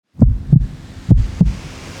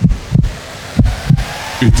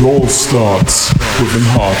It all starts with a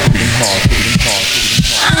heartbeat.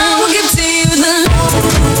 I will give to you the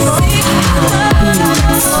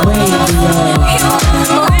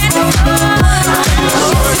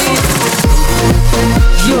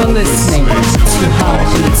You're listening to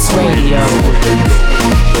Heartbeats Radio.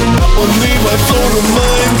 Only my soul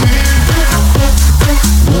reminds me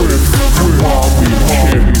with Bobby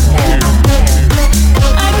Kenny.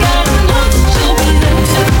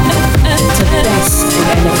 The best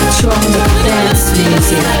electronic dance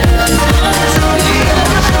music.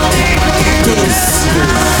 This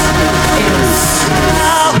is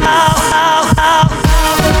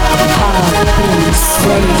Heartbeats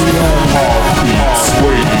Radio. Heartbeats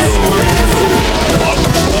Radio.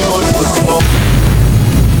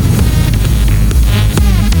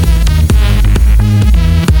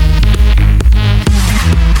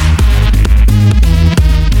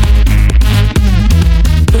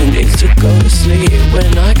 Go to sleep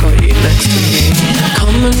when I got you next to me.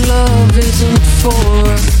 Common love isn't for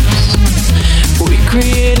us. We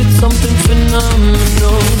created something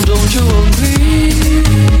phenomenal. Don't you agree?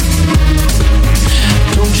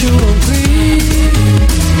 Don't you agree?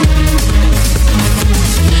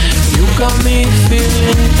 You got me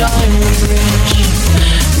feeling diamond rich.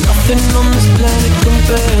 Nothing on this planet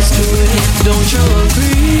compares to it. Don't you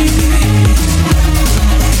agree?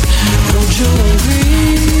 Don't you agree?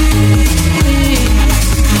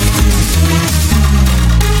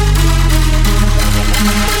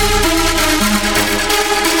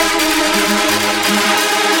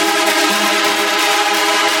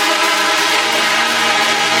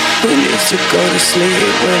 We used to go to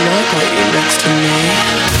sleep when I got you next to me.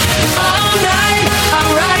 All night, I'm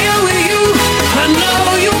riding with you. I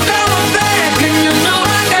know you got my back, and you know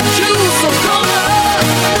I got you. So come on,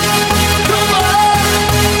 come on,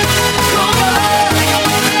 come on.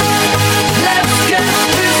 Let's get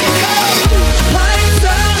physical. Lights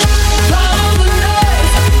out, all the night.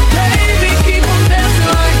 Baby, keep on dancing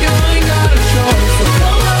like you ain't got a choice. So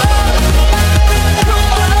come on,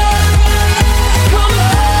 come on, come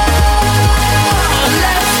on.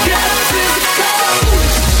 Let's get physical.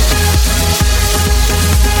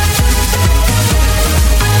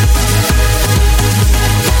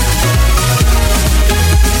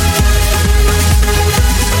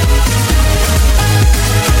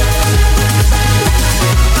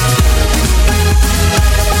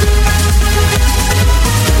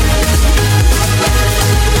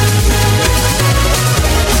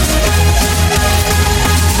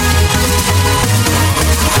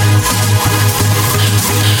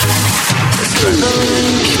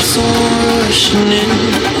 Adrenaline keeps on rushing in.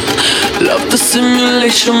 Love the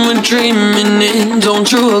simulation we're dreaming in.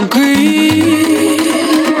 Don't you agree?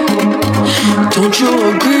 Don't you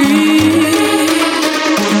agree?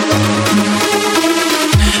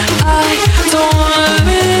 I don't wanna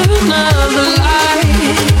live another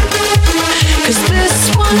life, 'cause this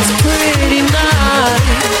one's pretty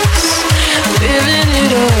nice. Living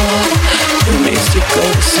it up. Who needs to go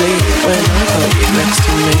to sleep when I got you next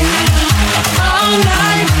to me? All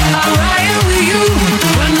night, I'm riding with you.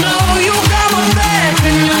 I know you got my back,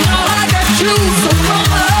 and you know I got you. So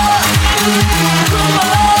come on, come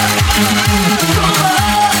on, come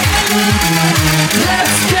on.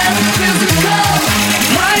 Let's get physical.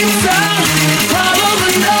 Lights out, follow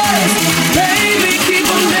the noise. Baby, keep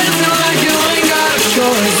on dancing like you ain't got a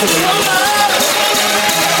choice. So come on,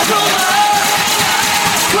 come on,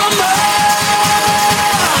 come on.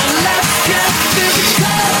 Let's get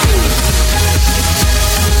physical.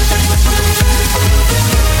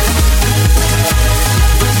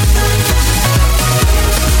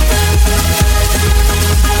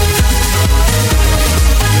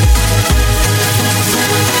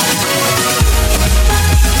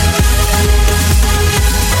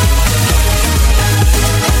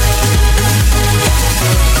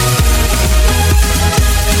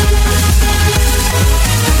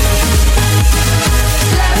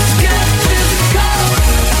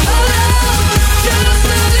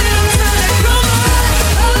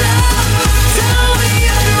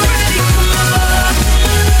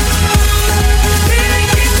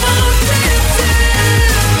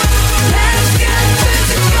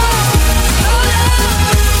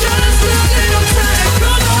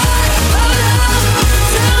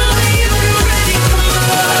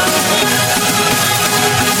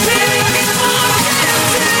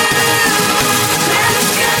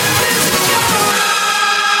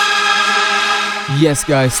 Yes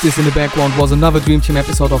guys, this in the background was another Dream Team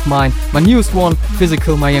episode of mine. My newest one,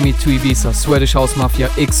 Physical Miami to Ibiza, Swedish House Mafia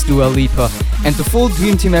x Dua Lipa. And the full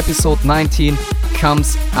Dream Team episode 19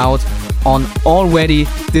 comes out on already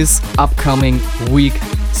this upcoming week.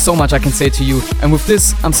 So much I can say to you. And with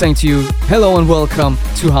this, I'm saying to you, hello and welcome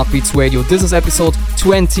to Heartbeats Radio. This is episode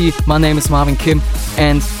 20. My name is Marvin Kim,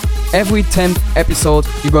 and every 10th episode,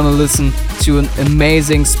 you're gonna listen to an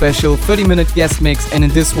amazing special 30-minute guest mix. And in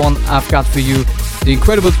this one, I've got for you the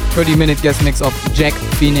incredible 30-minute guest mix of Jack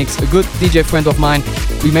Phoenix, a good DJ friend of mine.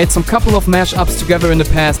 We made some couple of mashups together in the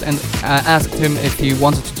past, and I asked him if he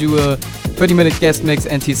wanted to do a 30-minute guest mix,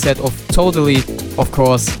 and he said totally, of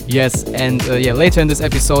course, yes. And later in this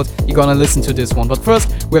episode, you're gonna listen to this one. But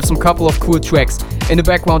first, we have some couple of cool tracks. In the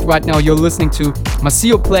background right now, you're listening to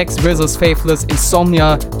Maceo Plex vs. Faithless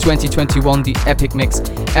Insomnia 2021, the epic mix.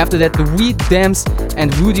 After that, the We Dams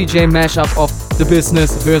and Rudy J mashup of The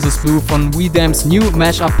Business vs. Blue from We Dams' new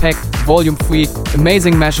mashup pack, Volume 3.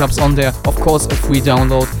 Amazing mashups on there, of course, a free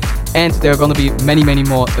download. And there are gonna be many, many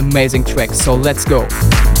more amazing tracks, so let's go.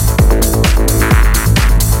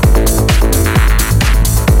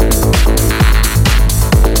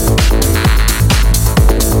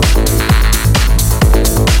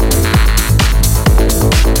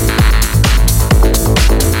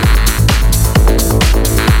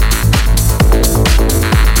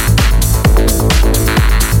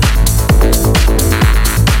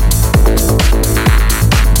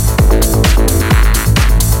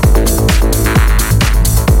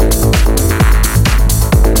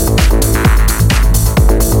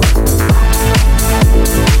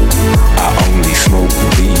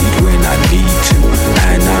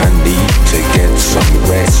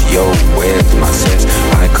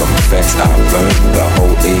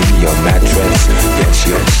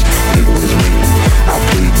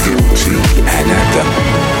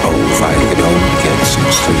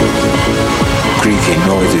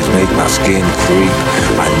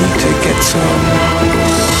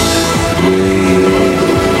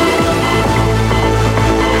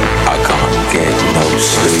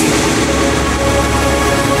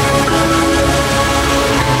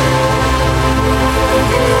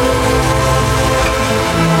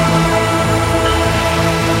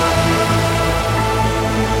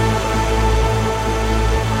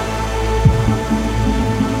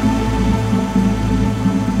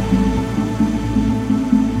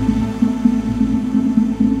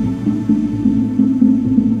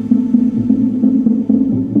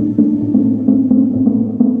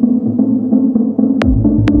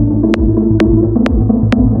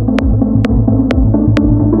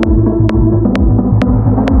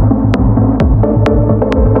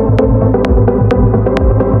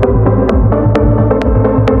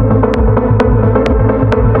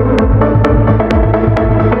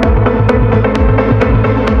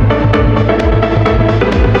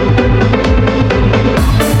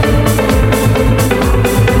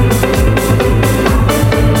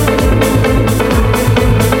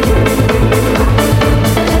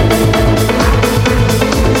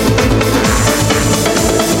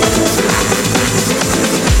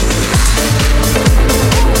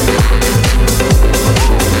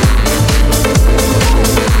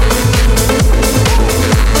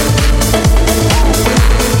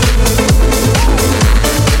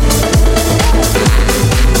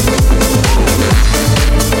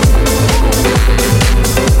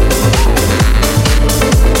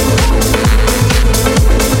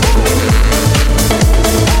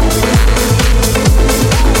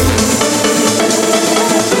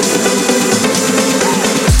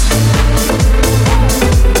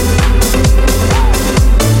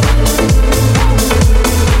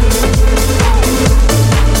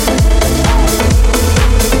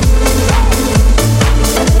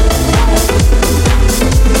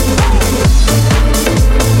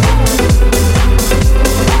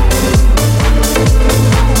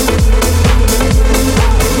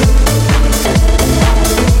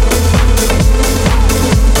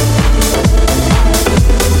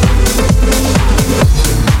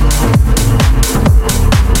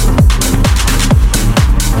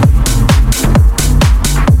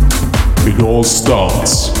 all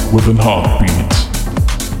starts with an heartbeat.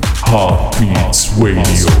 Heartbeats Radio.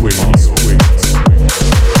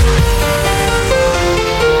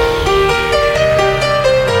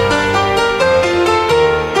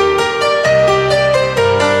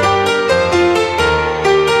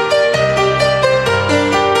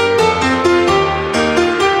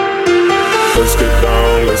 Let's get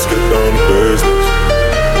down to business.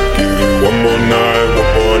 Give you one more night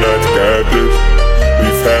to get this.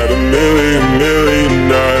 We've had a million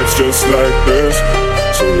nights just like this.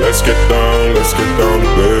 So let's get down to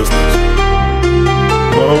business.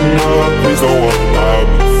 Mama, please don't walk about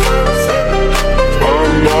me.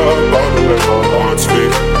 Mama, about to let my heart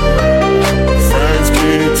speak. Friends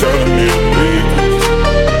keep telling me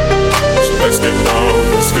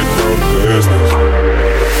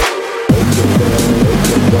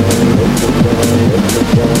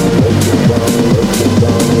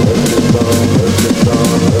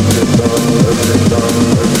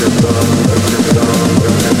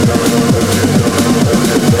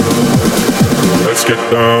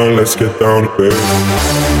let's get down to business.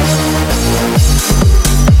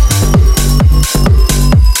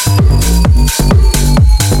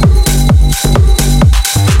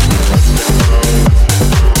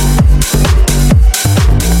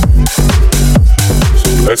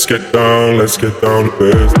 Let's get down to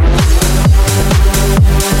business.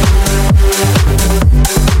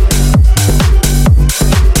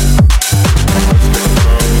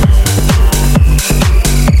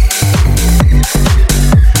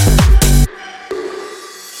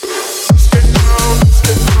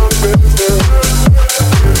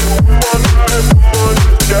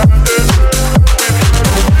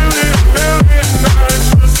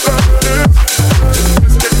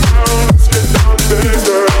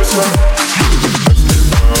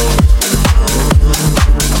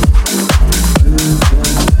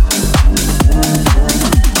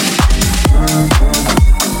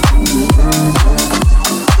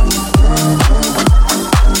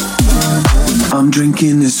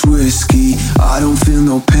 Drinking this whiskey, I don't feel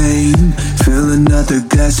no pain. Fill another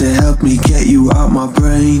glass to help me get you out my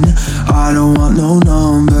brain. I don't want no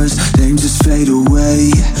numbers, names just fade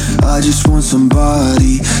away. I just want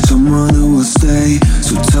somebody, someone who will stay.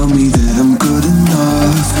 So tell me that I'm good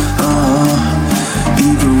enough,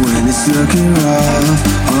 even when it's looking rough.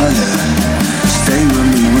 Oh yeah, stay with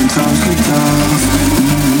me when times get tough.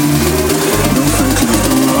 No fake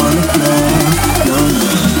love, don't wanna bluff, no.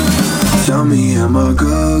 Tell me am I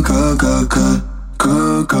good, good, good, good,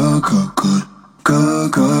 good, good, good, good, good,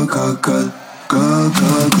 good, good, good, good, good, good, good.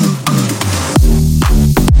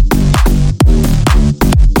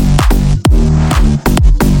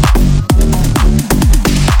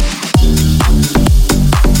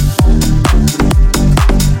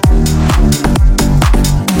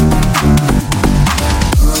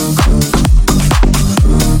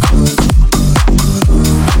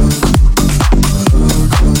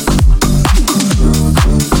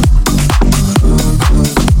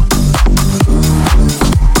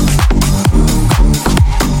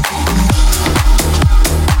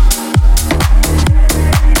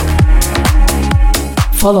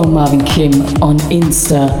 Follow Marvin Kim on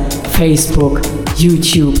Insta, Facebook,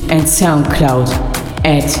 YouTube and SoundCloud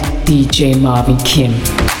at DJ Marvin Kim.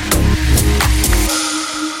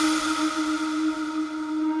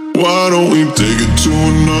 Why don't we take it to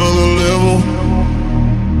another level?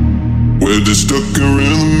 We're just stuck here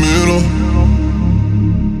in the middle.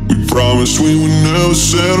 We promised we would never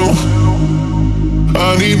settle.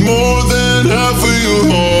 I need more than half of your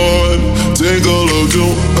heart. Take a love to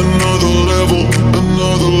another level,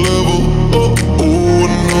 another level. Oh, oh,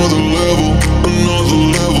 another level, another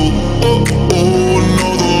level. Oh, oh,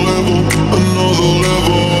 another level, another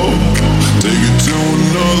level. Take it to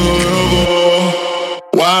another level.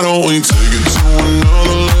 Why don't we take it to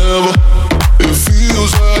another level? It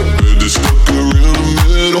feels like we're just stuck here in the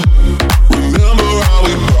middle. Remember how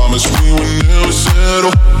we promised we would never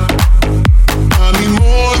settle. I need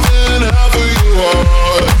more than half of your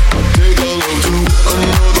heart. Take a love to another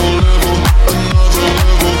level, another level.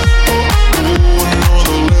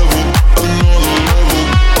 Oh, oh, another level, another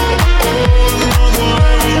level. Oh, oh,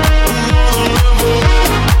 another level, another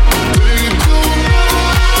level. Take it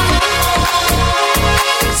to another.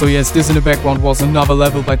 So yes, this in the background was Another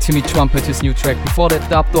Level by Timmy Trumpet, his new track. Before that,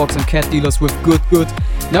 Dub Dogs and Cat Dealers with Good Good.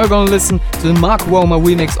 Now we're gonna listen to the Mark Roma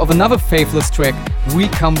remix of another Faithless track, We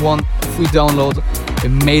Come One, free download.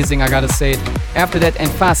 Amazing, I gotta say it. After that,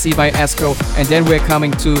 Enfasi by Esco, and then we're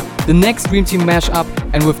coming to the next Dream Team mashup.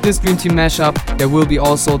 And with this Dream Team mashup, there will be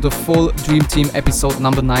also the full Dream Team episode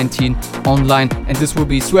number 19 online. And this will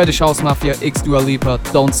be Swedish House Mafia x Dua Lipa,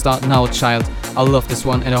 Don't Start Now Child. I love this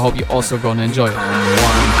one, and I hope you're also gonna enjoy it.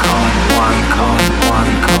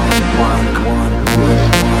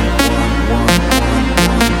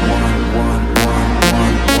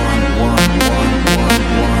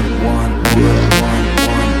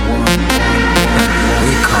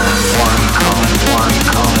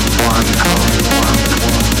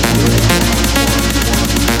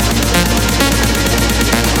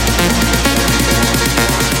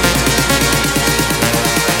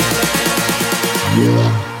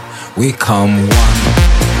 We come one.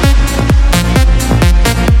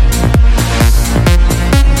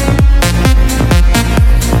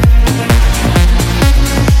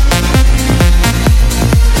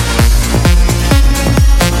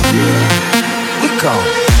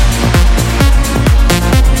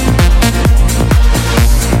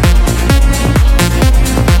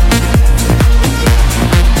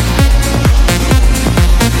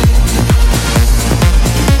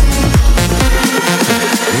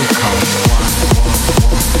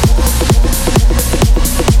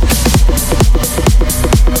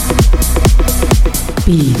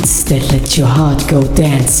 that let your heart go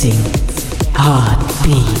dancing.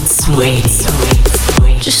 Heartbeats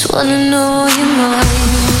Radio. Just wanna know your mind.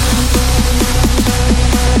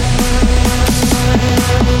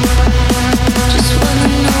 Just wanna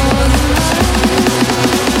know your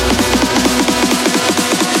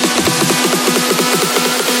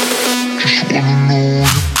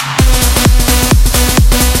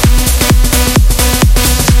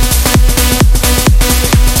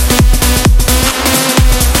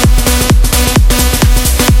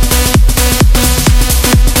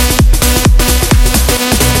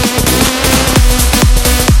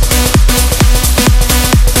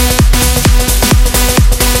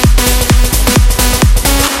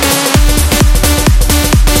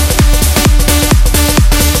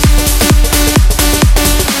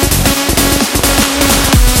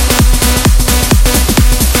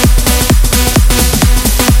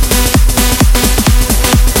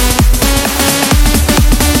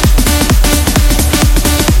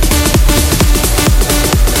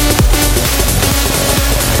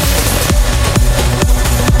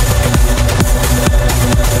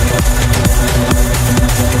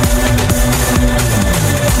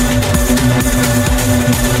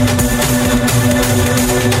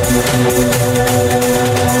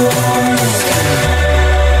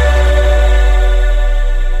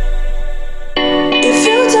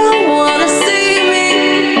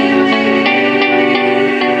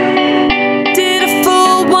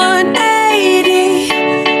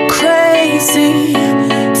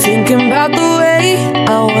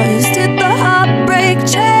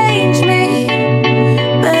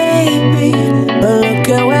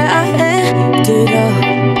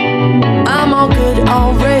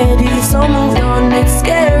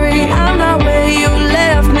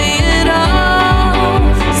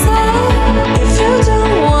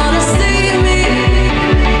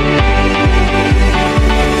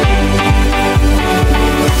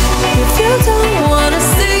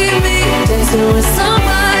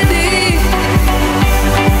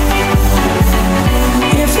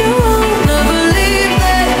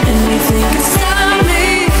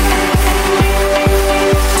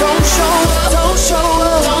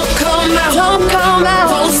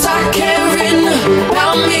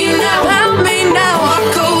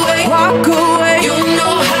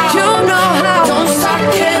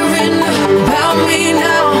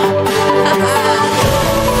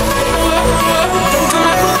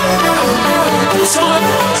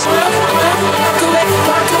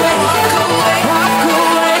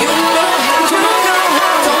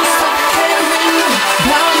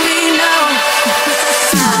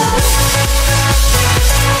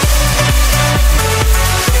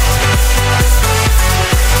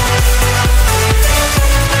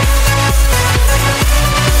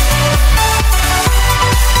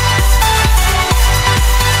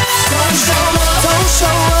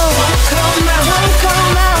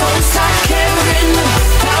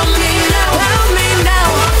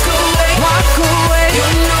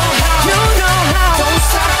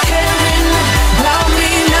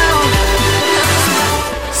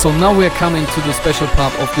So now we're coming to the special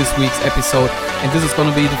part of this week's episode, and this is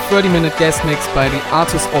gonna be the 30-minute guest mix by the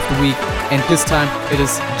artist of the week, and this time it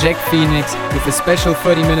is Jack Phoenix with a special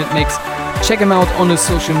 30-minute mix. Check him out on his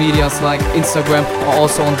social medias like Instagram or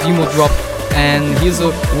also on Demo Drop, and he's a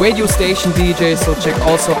radio station DJ, so check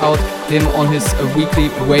also out him on his weekly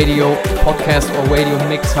radio podcast or radio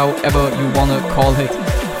mix, however you wanna call it.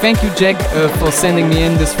 Thank you, Jack, for sending me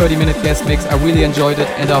in this 30-minute guest mix. I really enjoyed it,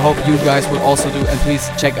 and I hope you guys will also do. And please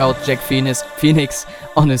check out Jack Phoenix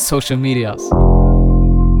on his social medias.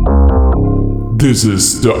 This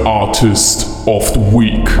is the artist of the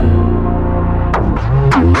week.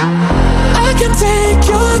 I can take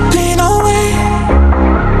your pain away.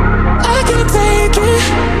 I can take it.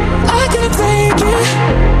 I can take it.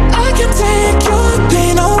 I can take your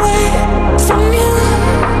pain away from you.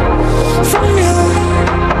 From you.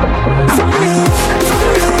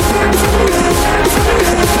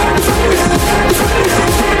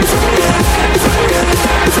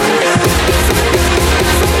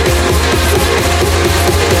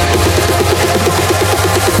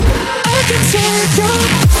 I can take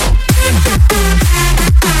your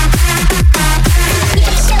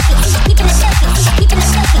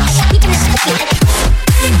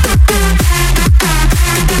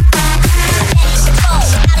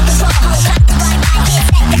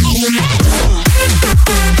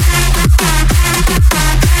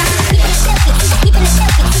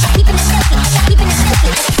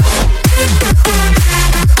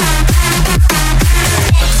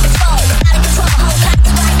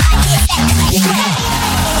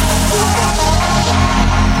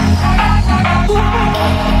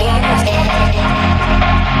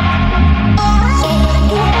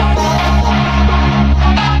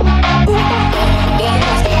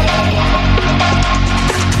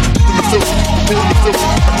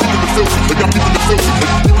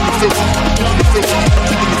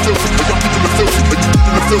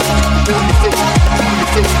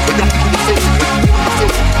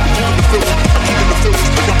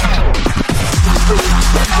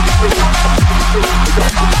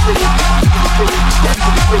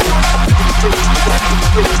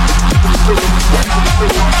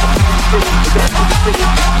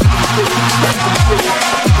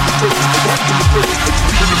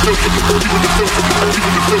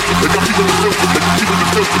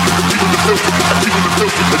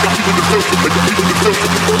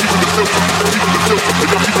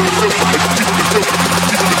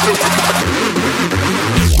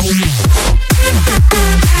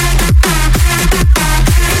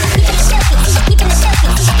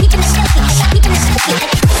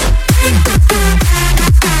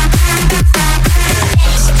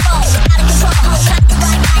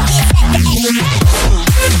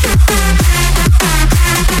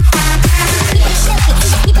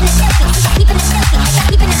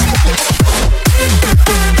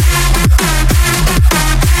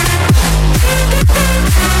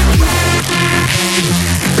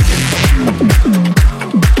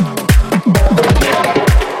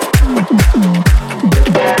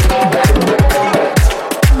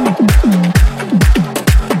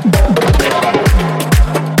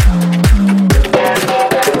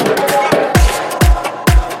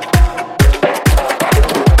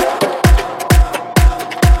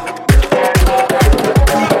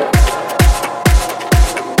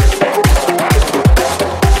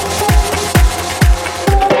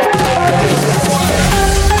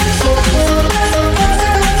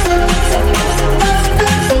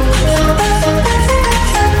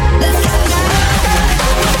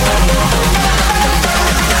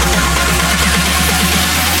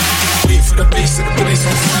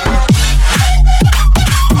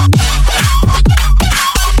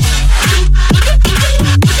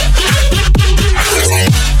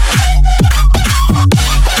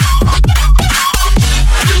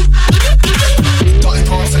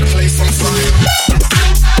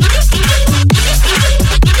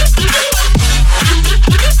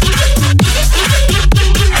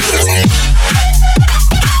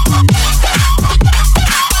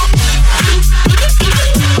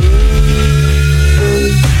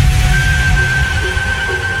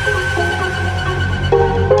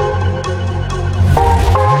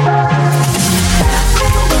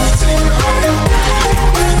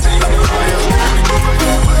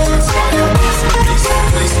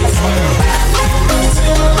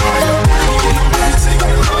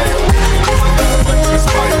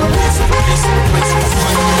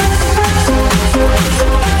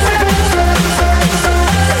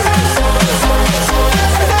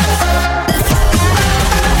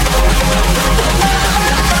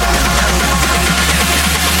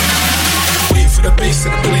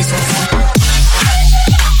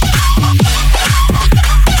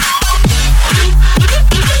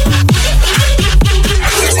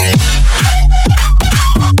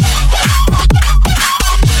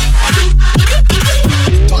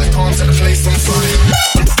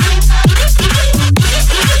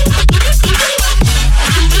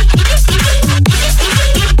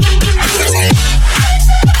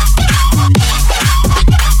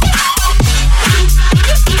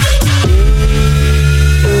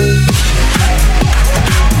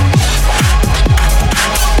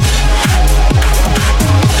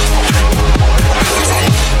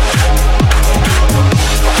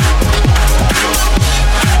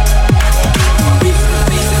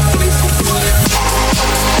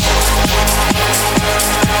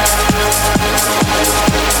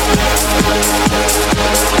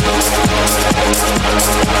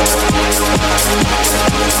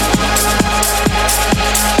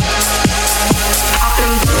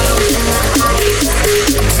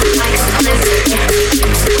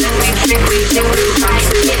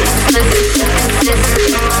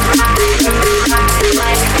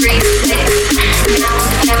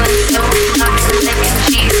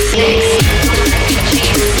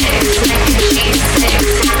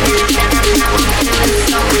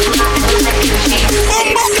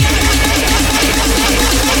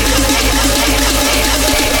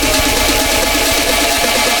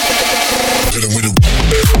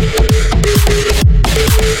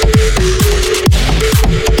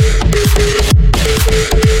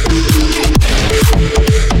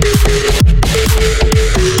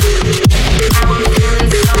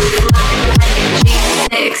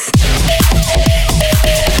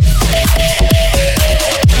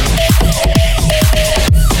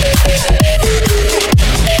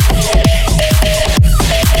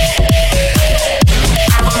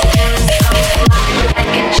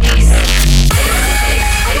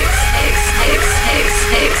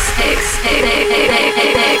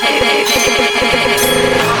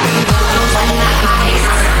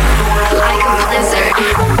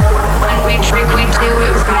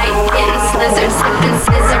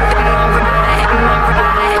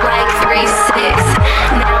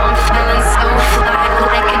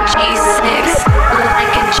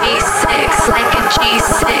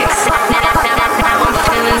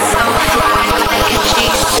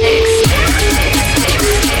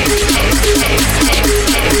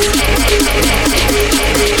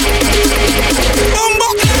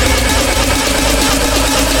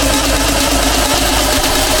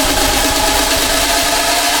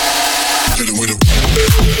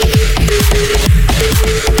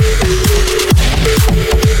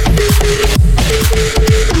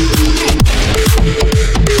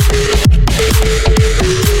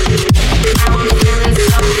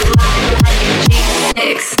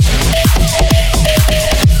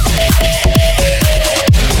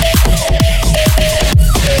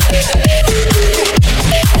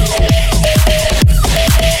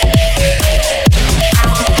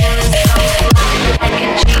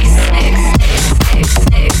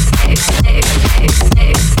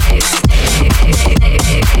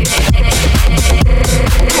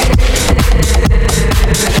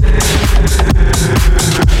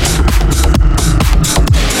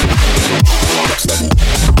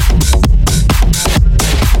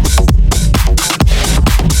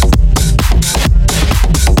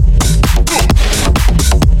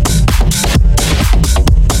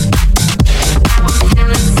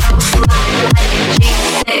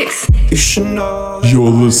should know. You're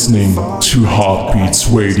listening to Heartbeats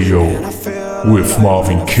Radio with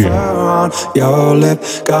Marvin Kim. Your lip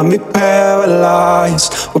got me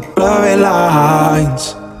paralyzed with blurry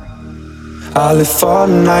lines. I live for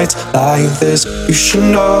nights like this. You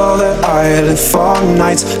should know that I live for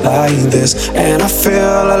nights like this. And I feel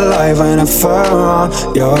alive when I fur on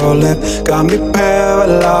your lip. Got me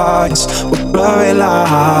paralyzed with blurry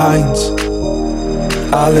lines.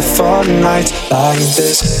 I live for nights like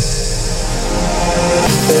this.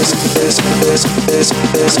 For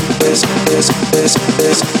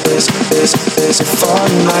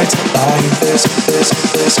nights like this.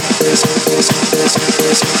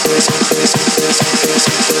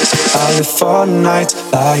 I live for nights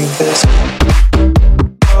like this.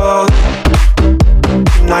 Oh,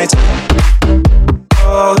 nights.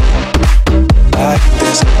 Oh, like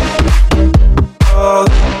this. Oh,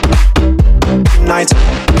 nights.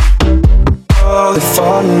 Oh, live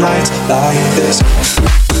for nights like this.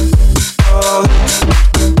 Oh,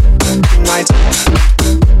 nights.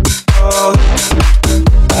 Oh,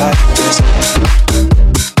 like this.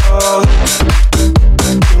 Oh,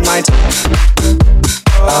 nights.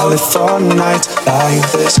 I live for nights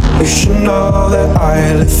like this. You should know that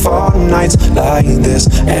I live for nights like this.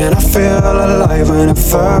 And I feel alive when I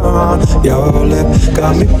fur on your lip.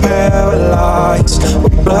 Got me paralyzed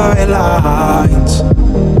with blurry lines.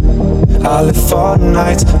 I live for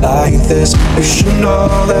nights like this. You should know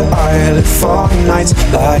that I live for nights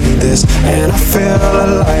like this. And I feel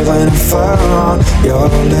alive when I fur on your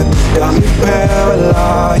lip. Got me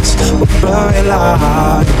paralyzed with blurry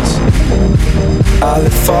lines. I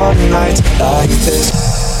live for nights like this.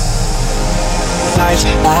 Nights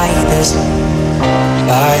like this.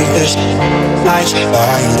 Like this. Nights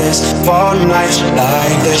like this. For nights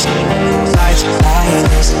like this. Nights like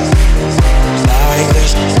this. Like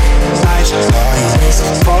this. Nights like this.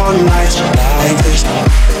 For nights like this.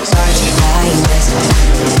 Nights like this.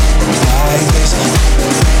 Like this.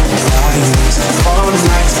 Like this. For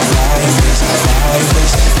nights like this. Like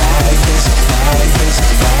this. Like this. Like this.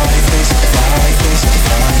 Like this. Like this.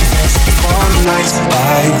 Like this. For nights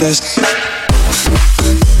like this.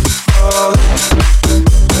 Oh,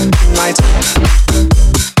 nights.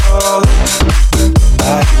 Oh,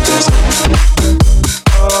 like this.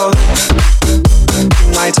 Oh,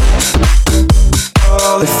 nights.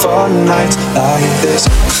 Oh, for nights like this.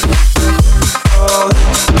 Oh,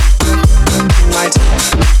 nights.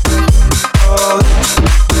 Oh,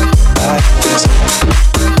 like this.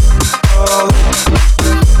 Oh,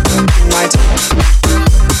 nights.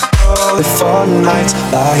 Oh, for nights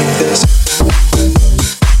like this.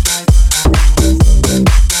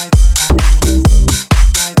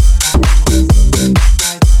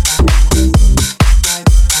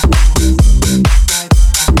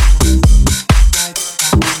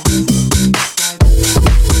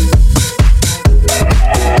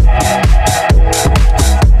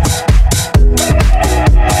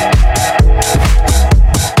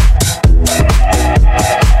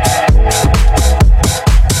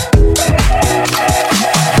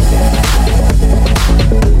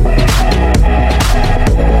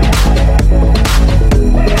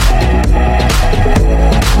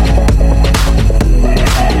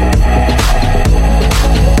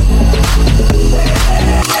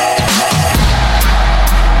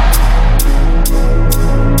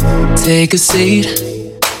 Take a seat,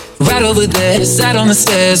 right over there. Sat on the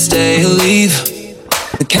stairs, stay or leave.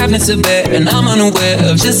 The cabinets are bare and I'm unaware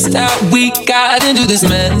of just how we got into this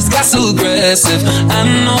mess. Got so aggressive, I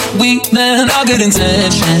know we meant all good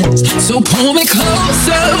intentions. So pull me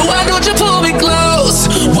closer, why don't you pull me close?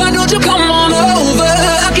 Why don't you come on over,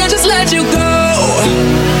 I can't just let you go.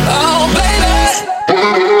 Oh baby,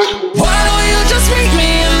 why don't you just meet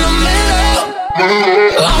me in the middle?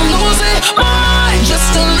 I'm losing my mind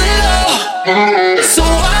just a little. So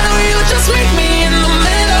why don't you just meet me in the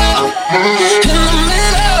middle? In the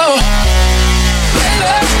middle, baby.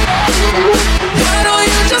 Why don't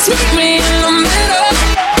you just meet me in the middle?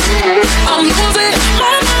 I'm losing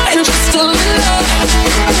my mind just a little.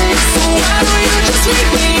 So why don't you just meet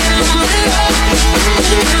me in the middle?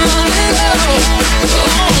 In the middle.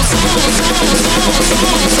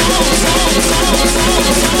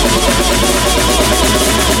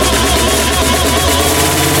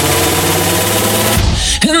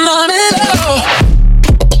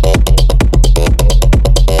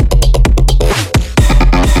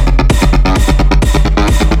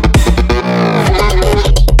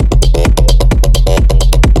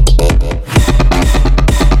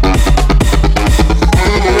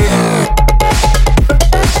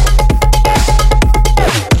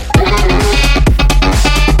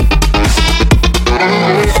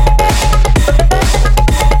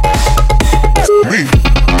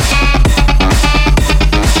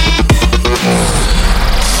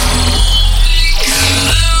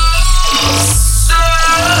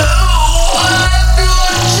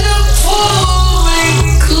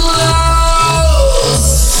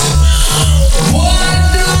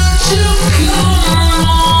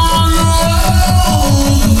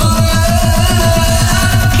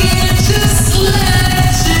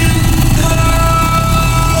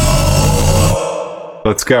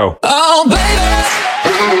 Let's go. Oh, baby,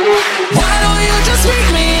 why don't you just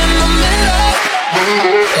meet me in the middle?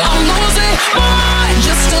 I'm losing my mind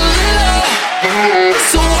just a little.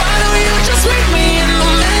 So why don't you just meet me in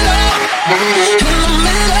the middle? In the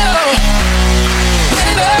middle,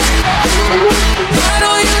 baby. Why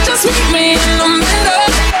don't you just meet me in the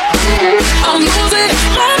middle? I'm losing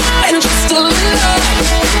my mind just a little.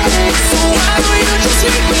 So why don't you just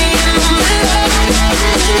meet me in the middle?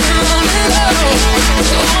 In the middle.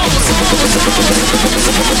 In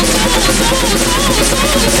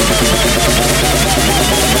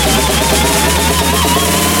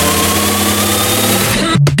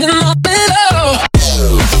the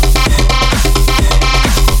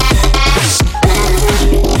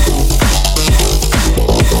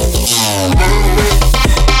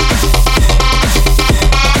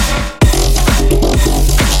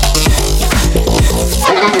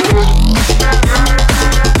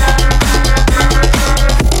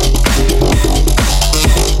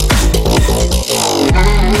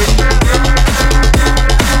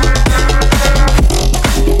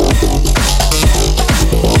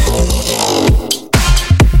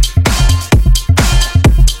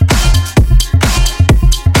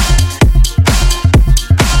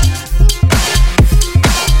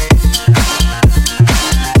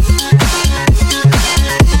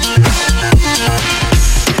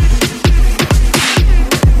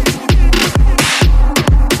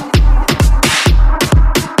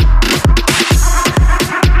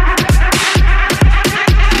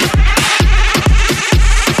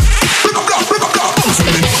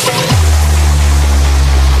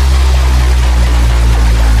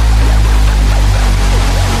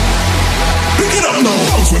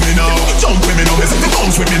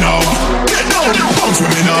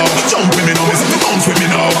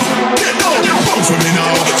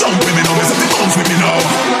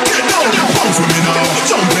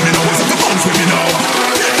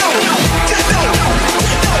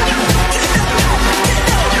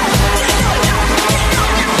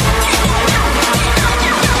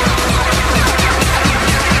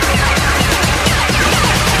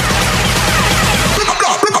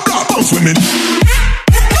middle.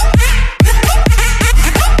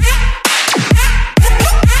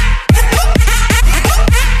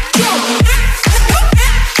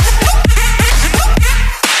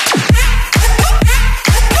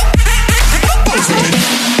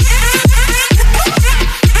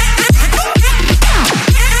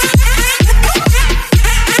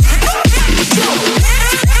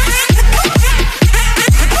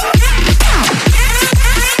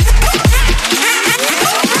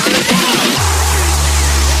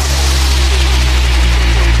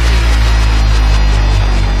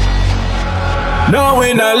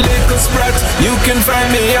 Knowing a little sprat, you can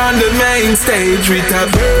find me on the main stage with a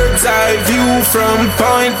bird's eye view from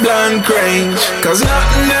point blank range. Cause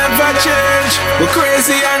nothing ever change, we're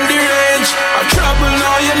crazy and deranged. I'm trouble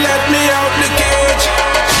now, you let me out the cage.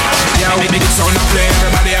 Yeah, we big sound and play,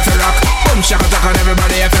 everybody have to rock. Boom, shaka talk and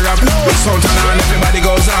everybody have to rock. We sound turn on, everybody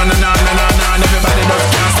goes on and on and on and on. Everybody does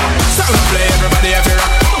can't stop. Sound and play, everybody have to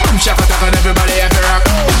rock. Boom, shaka talk and everybody have to rock.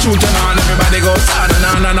 We shoot turn on, everybody goes on and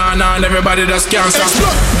on and on and on. Everybody just can't stop.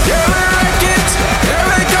 Yeah, we rock it. Yeah,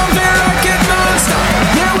 we come to rock it non-stop.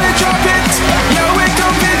 Yeah, we drop it. Yeah, we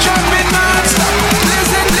come to drop it non-stop.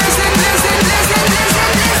 Listen, listen, listen, listen, listen,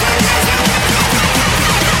 listen.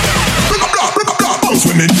 Bounce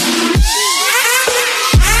with me.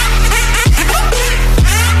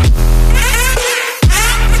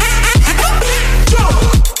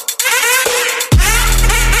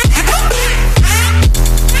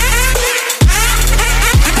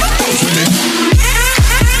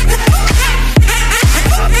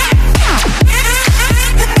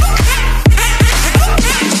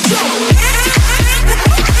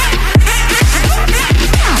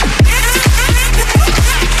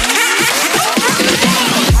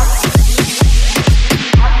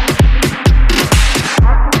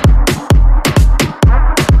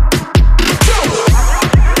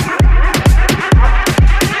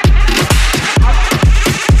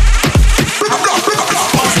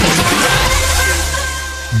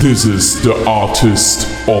 This is the Artist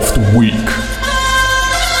of the Week.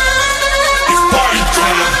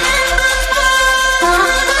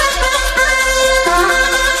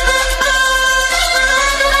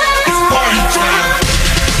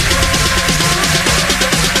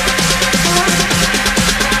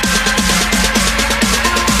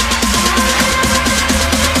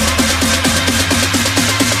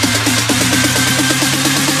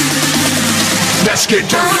 Let's get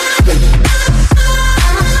down.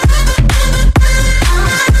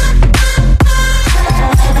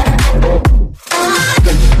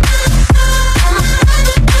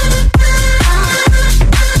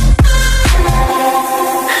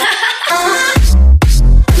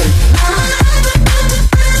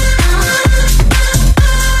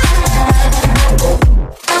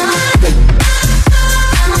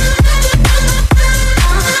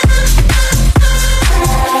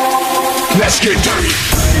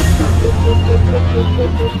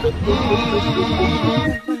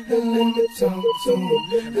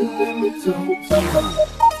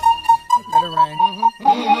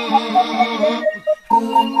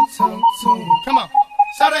 Come on.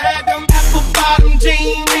 So they had them apple bottom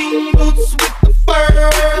jean boots with the fur.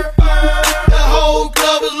 The whole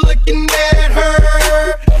club was looking at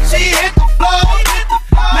her. She hit the floor.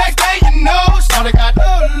 Next thing you know, so they got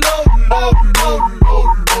low.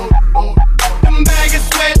 Them baggy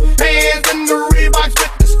sweatpants and the Reeboks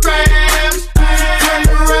with the straps. Turned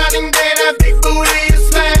around and gave that big booty a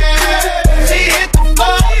slap. She hit the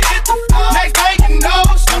floor. Next thing you know,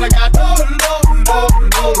 so they got low.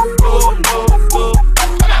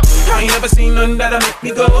 I ain't never seen nothing that'll make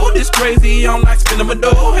me go this crazy. I'm like spinning my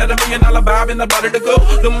dough. Had $1 million vibe and about it to go.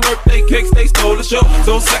 Them birthday cakes, they stole the show.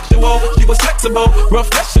 So sexual, she was flexible,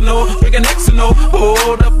 professional, friggin' no.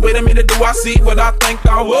 Hold up, wait a minute, do I see what I think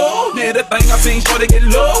I will? Did a thing I seen, sure to get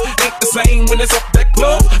low. Ain't the same when it's up that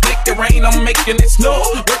close. Make it rain, I'm making it snow.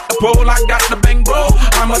 Work the pole, I got the bang bro.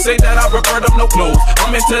 I must say that I prefer them no clothes.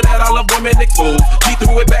 I'm into that, I love women exposed. She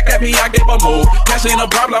threw it back at me, I gave her more. Cash ain't a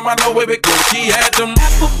problem, I know where it goes. She had them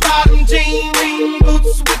apple bottom jean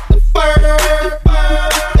boots with the fur.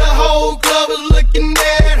 The whole club was looking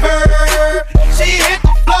at her. She hit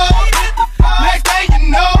the floor. Next thing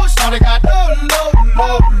you know, so they got low.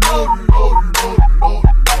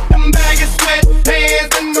 Them baggy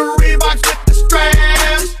sweatpants and the Reeboks with the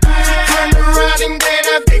straps. Turned around and gave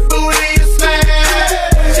that big booty a slap.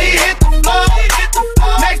 She hit the floor.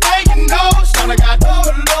 Next thing you know, so they got low.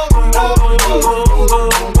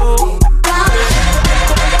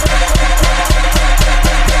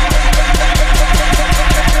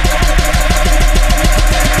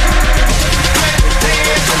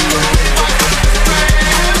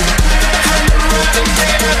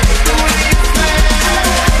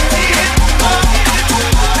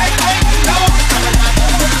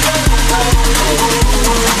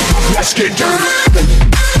 Let's get dirty.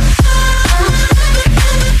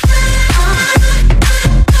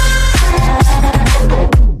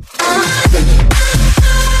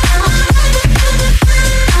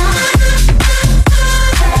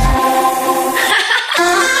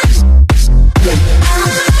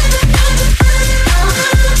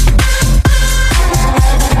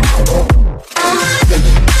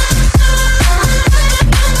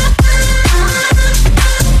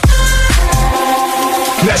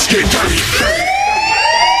 Let's get dirty.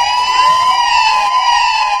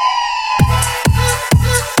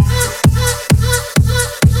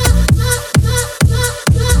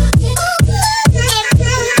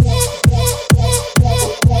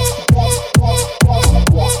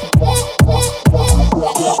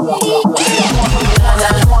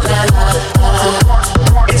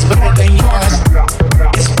 It's better than yours.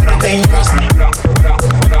 It's better than yours.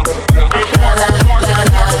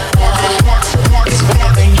 It's better than yours. It's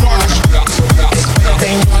better than yours.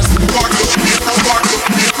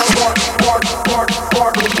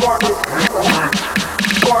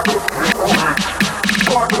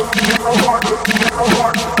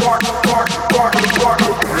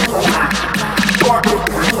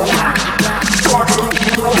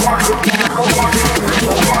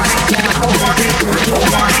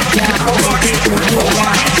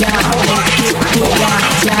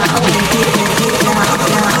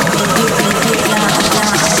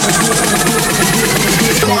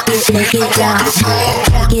 Take it down,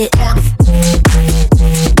 take it down.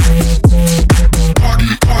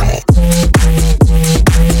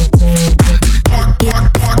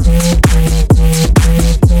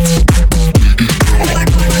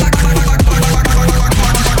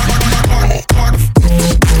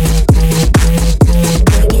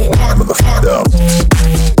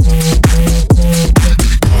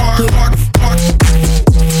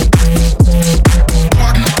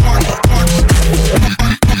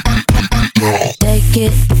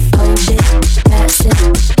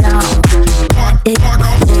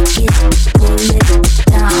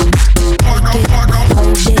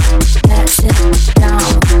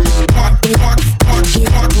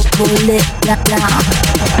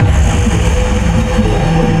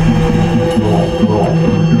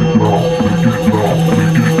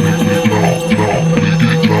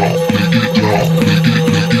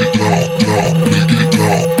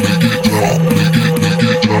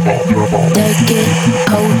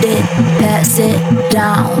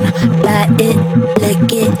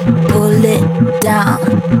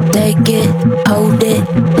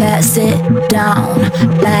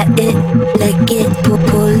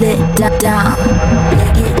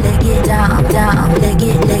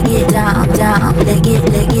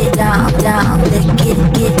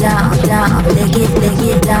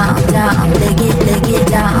 Leg it down,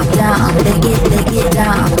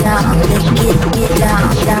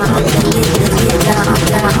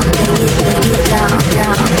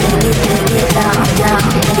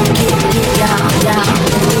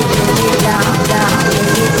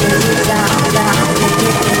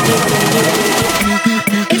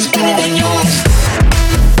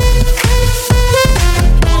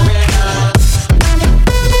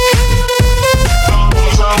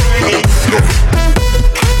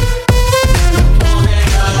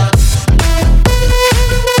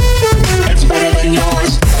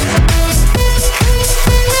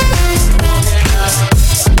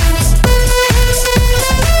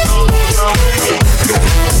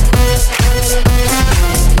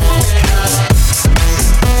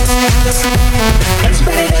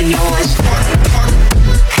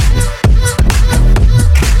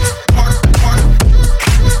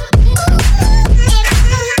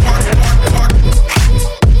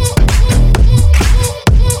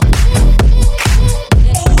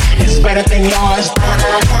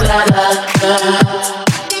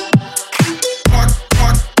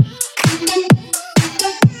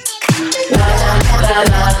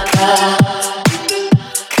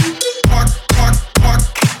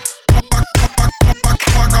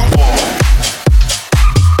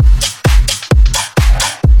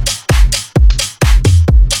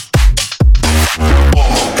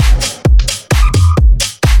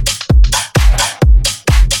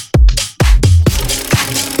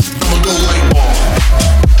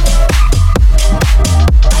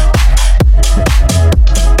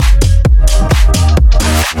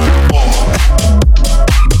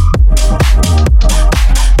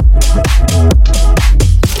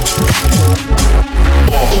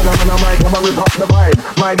 rip up the vibe.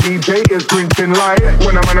 My DJ is drinking light.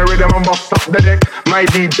 When I'm on a rhythm, I'm bust up the deck. My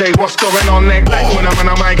DJ, what's going on next? When I'm on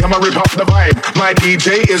a mic, I'ma rip up the vibe. My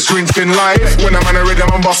DJ is drinking light. When I'm on a rhythm,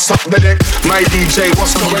 I'm bust up the deck. My DJ,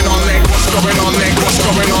 what's going on next? What's going on next? What's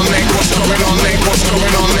going on next? What's going on next? What's going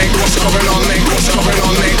on next? What's going on next? What's going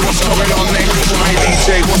on next? What's going on next? My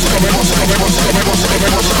DJ, what's going on? What's going on? What's going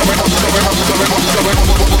on? What's going on? What's going on? What's going on? What's going on?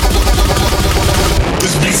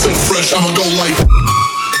 This beat so fresh, I'ma go like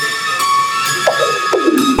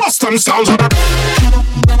bust them sounds.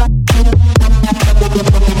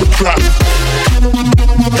 Trap.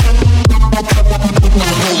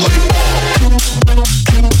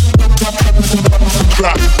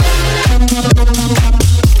 Trap.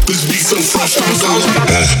 This beat so fresh, I'ma go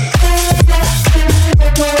like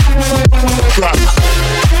trap.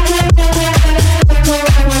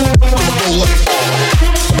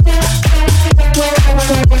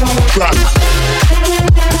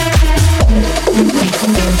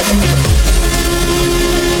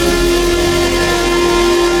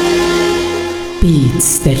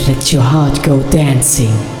 Beats that let your heart go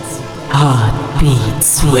dancing.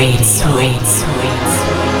 Heartbeats Radio.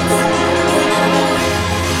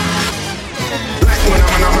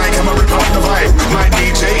 My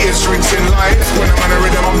DJ is drinking light. When I'm on a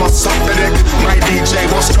rhythm, I'm bust up the deck. My DJ,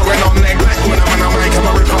 what's going on next? When I'm on a mic,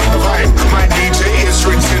 I'ma rip up the vibe. My DJ is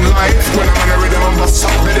drinking light. When I'm on a rhythm, I'm bust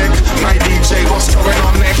up the deck. My DJ, what's going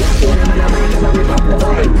on next? When I'm on a mic, I'ma rip up the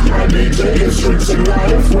vibe. My DJ is drinking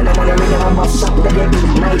light. When I'm on a rhythm, I'm bust up the deck.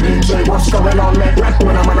 My DJ, what's going on next?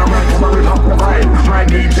 When I'm on a mic, I'ma rip up the vibe. My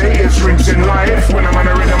DJ is drinking light. When I'm on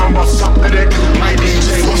a rhythm, I'm bust up the deck. My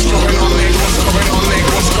DJ, what's going on next? What's going on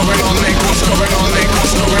next? What's going on next? What's going on next?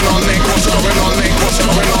 What's going on next? What's going on next? What's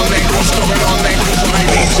going on next? What's going on next? My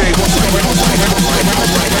DJ, what's going on next?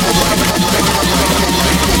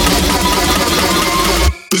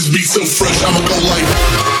 This beat so fresh, I'ma go like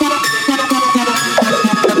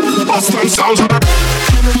bust them sounds. I'ma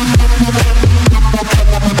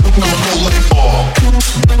go like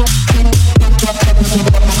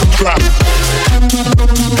trap.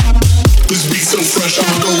 This beat so fresh,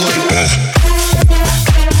 I'ma go like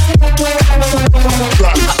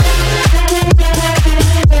trap.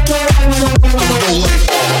 I'ma go like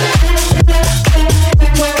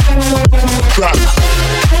trap.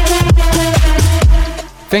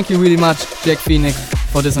 Thank you really much, Jack Phoenix,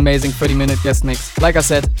 for this amazing 30-minute guest mix. Like I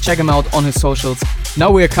said, check him out on his socials. Now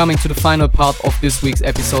we are coming to the final part of this week's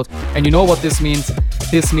episode, and you know what this means?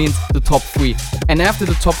 This means the top 3. And after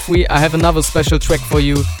the top 3, I have another special track for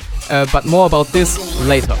you, but more about this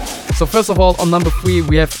later. So first of all, on number 3,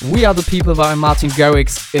 we have We Are The People by Martin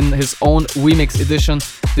Garrix in his own remix edition.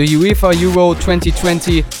 The UEFA Euro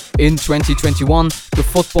 2020 in 2021. The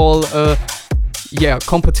football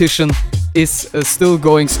competition is still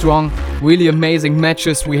going strong. Really amazing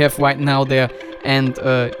matches we have right now there. And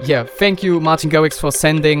thank you Martin Garrix for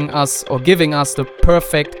sending us or giving us the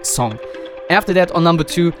perfect song. After that, on number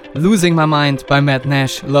 2, Losing My Mind by Matt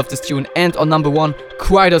Nash. Love this tune. And on number 1,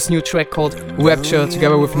 Kryder's new track called Rapture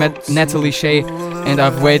together with Natalie Shea. And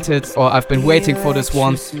I've been waiting for this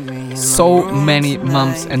one so many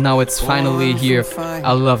months, and now it's finally here.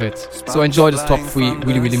 I love it. So enjoy this top 3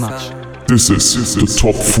 really, really much. This is the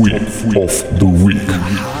top 3 of the week.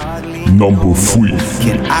 Number 3.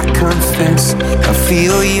 Can I confess, I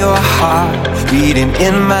feel your heart beating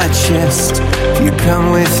in my chest. If you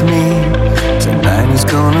come with me, tonight is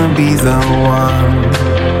gonna be the one.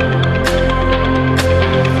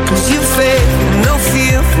 Cause you faith, no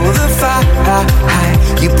fear for the fight.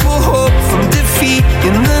 You pull hope from defeat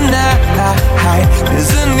in the night.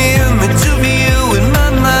 There's an image of you in my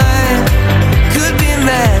mind. Could be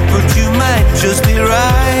mad, but you might just be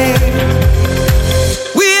right.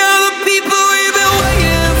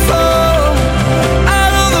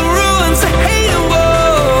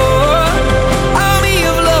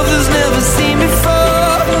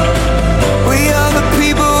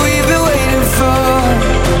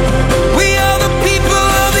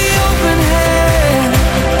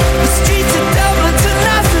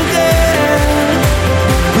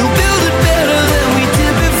 Better than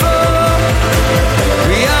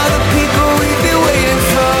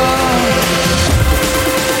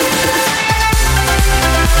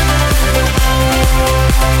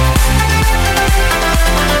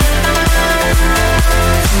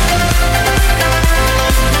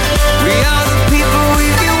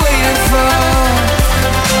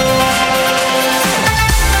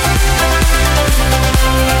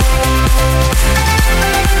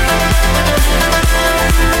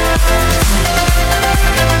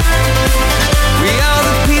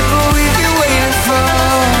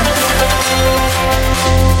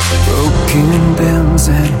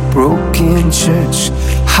in church.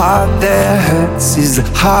 Heart that hurts is the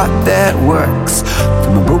heart that works.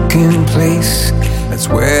 From a broken place, that's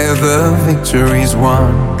where the victory's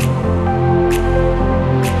won.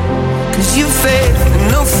 Cause you faith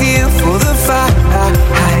and no fear for the fight.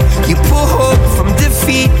 You pull hope from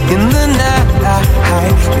defeat in the night.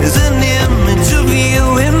 There's an image of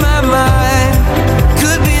you in my mind.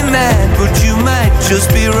 Could be mad, but you might just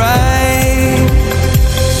be right.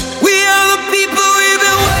 We are the people we've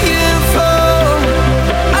been waiting for.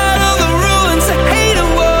 Out of the ruins of hate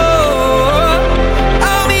and war.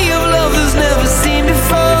 Army of love that's never seen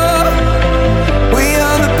before. We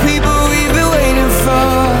are the people we've been waiting for.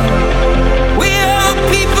 We are the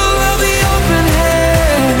people of the open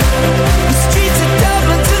hand. The streets of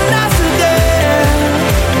Dublin to Amsterdam.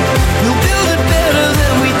 We'll build it better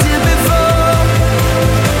than we did before.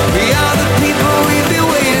 We are the people we've been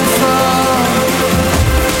waiting for.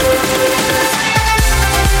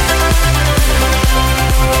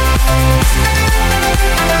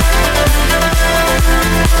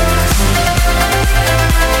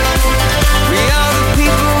 We are the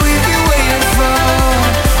people we've been waiting for.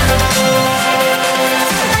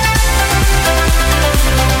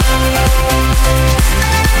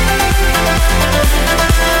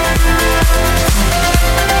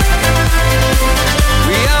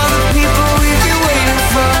 We are the people we've been waiting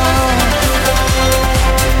for.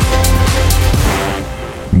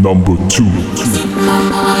 Number 2. Losing my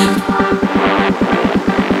mind.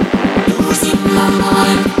 Losing my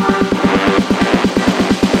mind.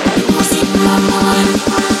 Losing my mind.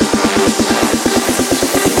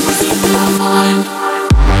 Losing my mind.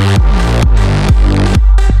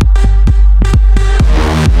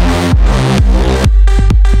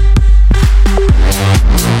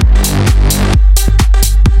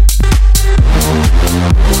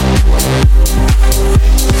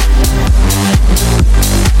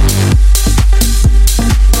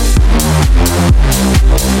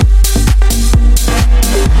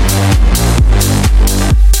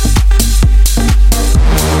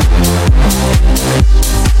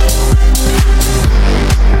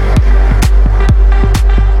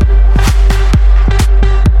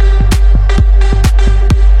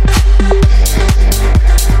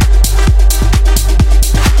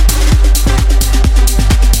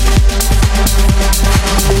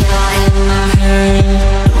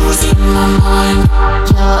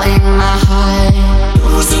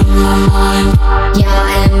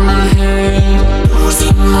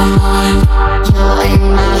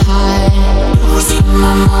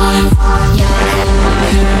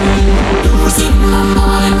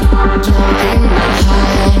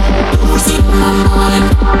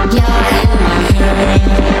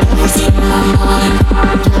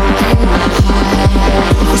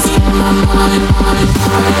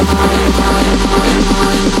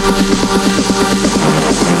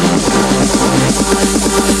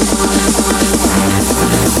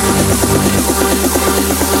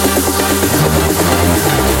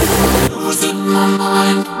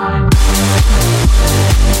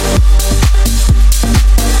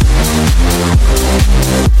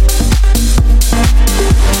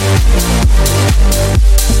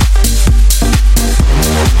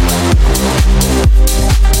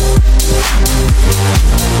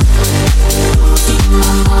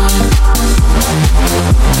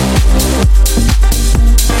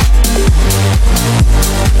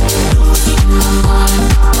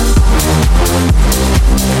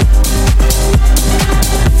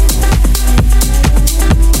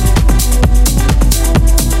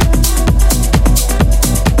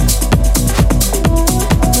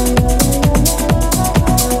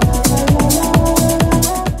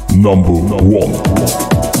 Number 1.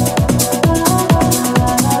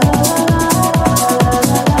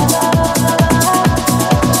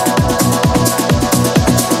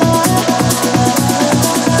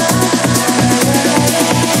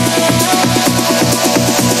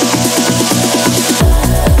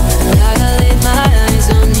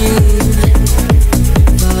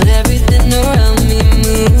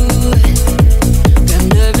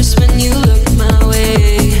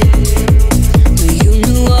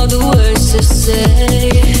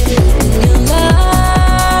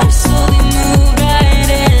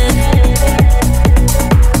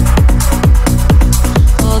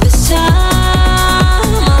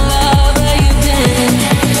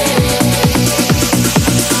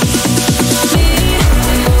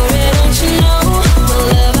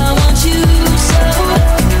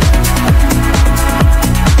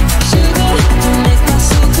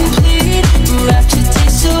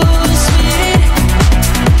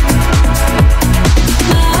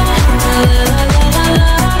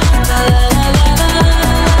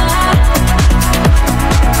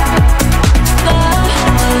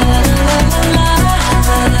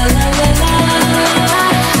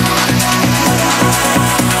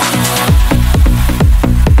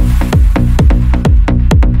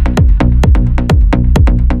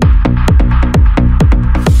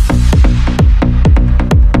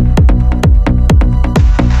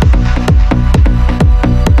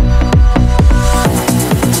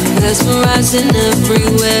 eyes in every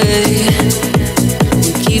way.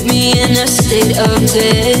 You keep me in a state of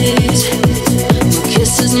daze. Your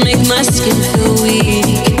kisses make my skin feel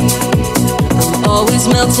weak. I'm always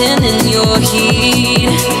melting in your heat.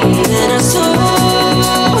 And I soar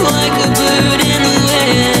like a bird in the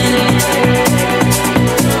wind.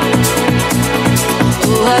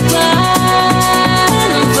 Oh, I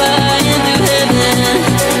glide, I'm flying through heaven.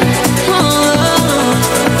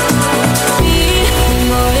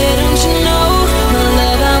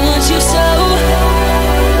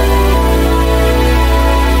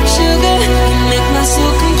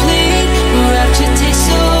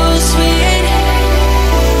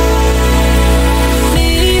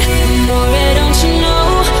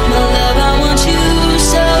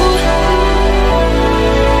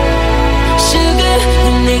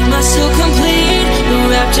 So complete, the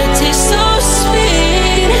rapture tastes so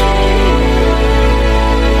sweet.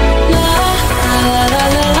 La la la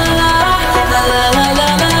la la la la la la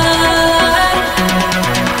la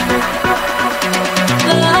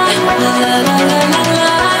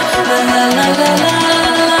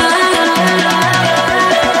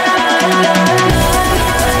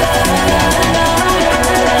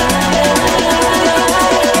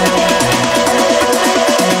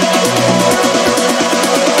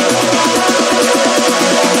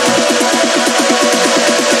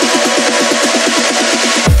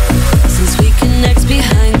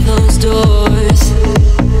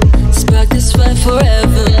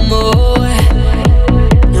forevermore.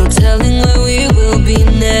 No telling where we will be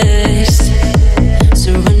next.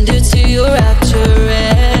 Surrender to your rapture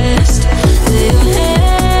rest. Lay your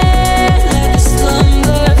head like a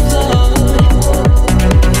slumber float.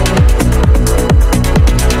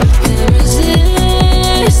 Can't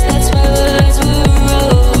resist, that's why words were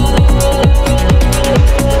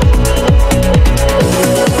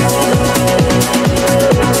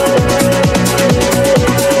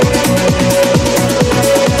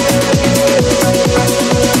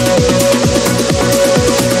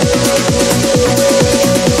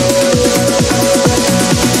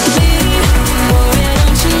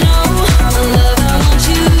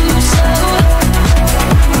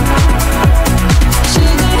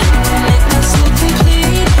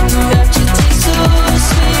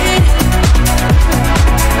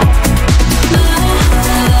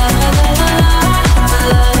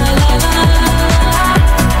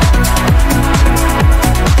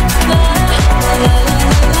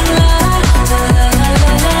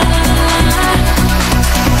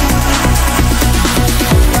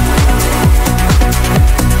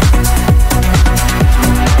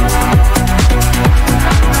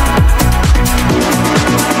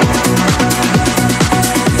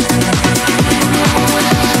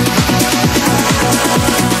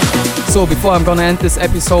So before I'm gonna end this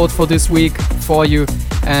episode for this week for you,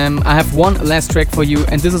 I have one last track for you,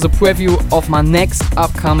 and this is a preview of my next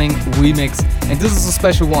upcoming remix. And this is a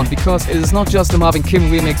special one because it is not just the Marvin Kim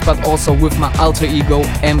remix, but also with my alter ego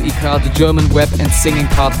MEK, the German rap and singing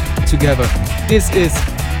part together. This is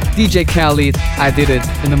DJ Khaled, I Did It,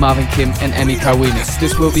 in the Marvin Kim and MEK remix.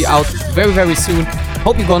 This will be out very, very soon.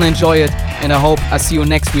 Hope you're gonna enjoy it, and I hope I see you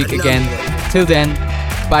next week again. Till then,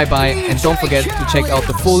 bye bye, and don't forget to check out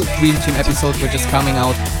the full Dream Team episode, which is coming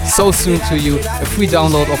out so soon to you. A free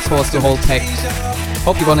download, of course, the whole pack.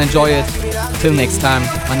 Hope you're gonna enjoy it. Till next time,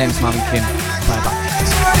 my name is Marvin Kim. Bye bye.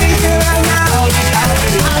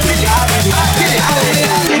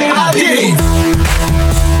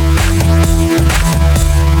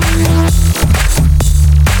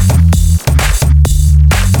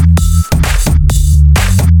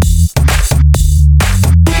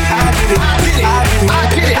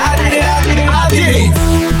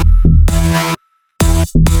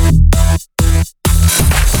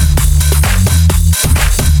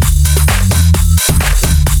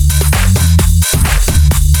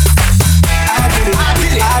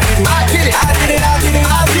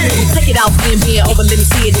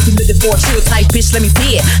 For a true type bitch, let me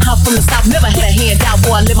see it. I'm from the south, never had a handout.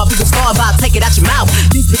 Boy, I let my people starve by, take it out your mouth.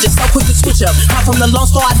 These bitches so quick to switch up. I'm from the Lone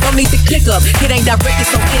Star, I don't need to click up. It ain't directed,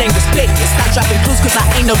 so it ain't respected. Stop dropping clues, cause I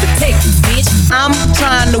ain't no detective, bitch. I'm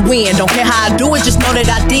trying to win, don't care how I do it, just know that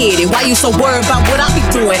I did it. Why you so worried about what I be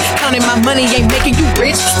doing? Counting my money ain't making you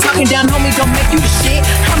rich. Talking down, homie, don't make you the shit.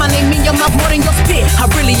 How my name in your mouth more than your spit. I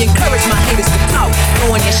really encourage my haters to talk.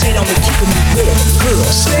 Throwing that shit on me, keeping me real. Good.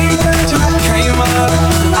 Say that you came up.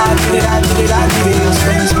 I did it. I did it.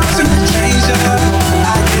 Strange hearts in the change up.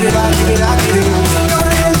 I did it. I did it. I did it. Go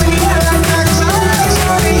ahead, sing it like that song. It's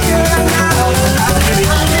funny here and now. I did it.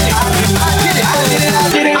 I did it. I did it. I did it. I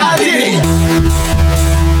did it. I did it.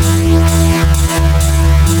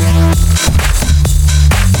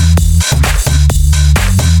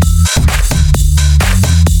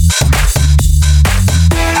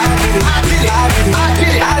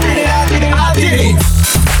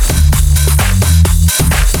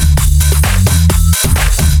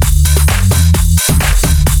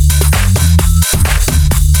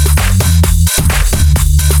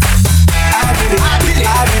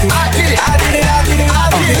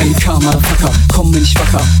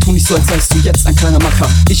 so als seist du jetzt ein kleiner Macker.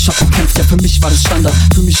 Ich hab gekämpft, ja für mich war das Standard.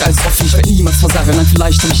 Für mich alles offen, ich werd niemals versagen. Nein,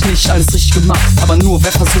 vielleicht hab ich nicht alles richtig gemacht, aber nur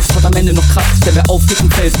wer versucht, hat am Ende noch Kraft. Der wer aufgibt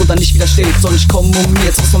und fällt und dann nicht widersteht, soll ich kommen und mir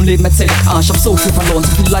jetzt aus meinem Leben erzählen. Ich hab so viel verloren,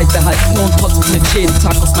 so viel Leid erhalten und trotzdem mit jeden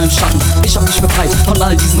Tag aus meinem Schatten. Ich hab mich befreit von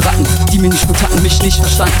all diesen Ratten, die mir nicht gut hatten, mich nicht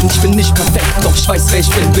verstanden. Ich bin nicht perfekt, doch ich weiß wer ich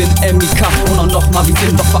bin MIK und auch noch Marvin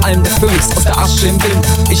Kim, doch vor allem der Phönix aus der Asche im Wind.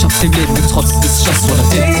 Ich hab dem Leben getrotzt, it's just what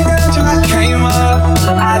I did. I came up,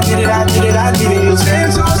 I did it, I did it, I did it.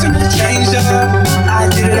 Things all seem to change up. I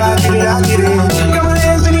did it, I did it, I did it. Got my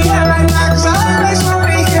hands in the air right now, 'cause I'm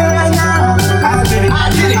right here right now. I did it, I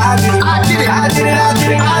did it, I did it, I did it, I did it, I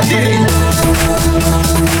did it, I did it.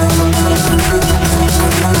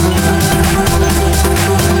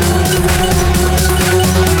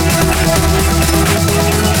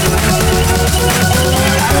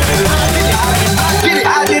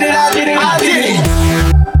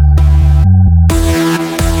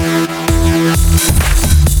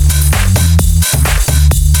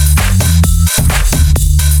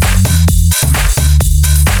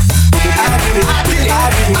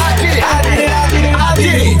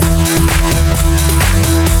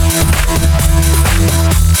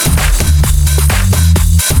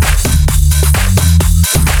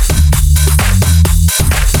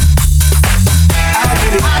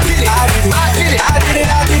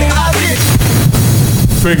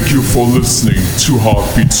 Thank you for listening to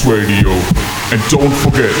Heartbeats Radio. And don't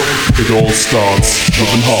forget, it all starts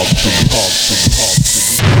with a heartbeat.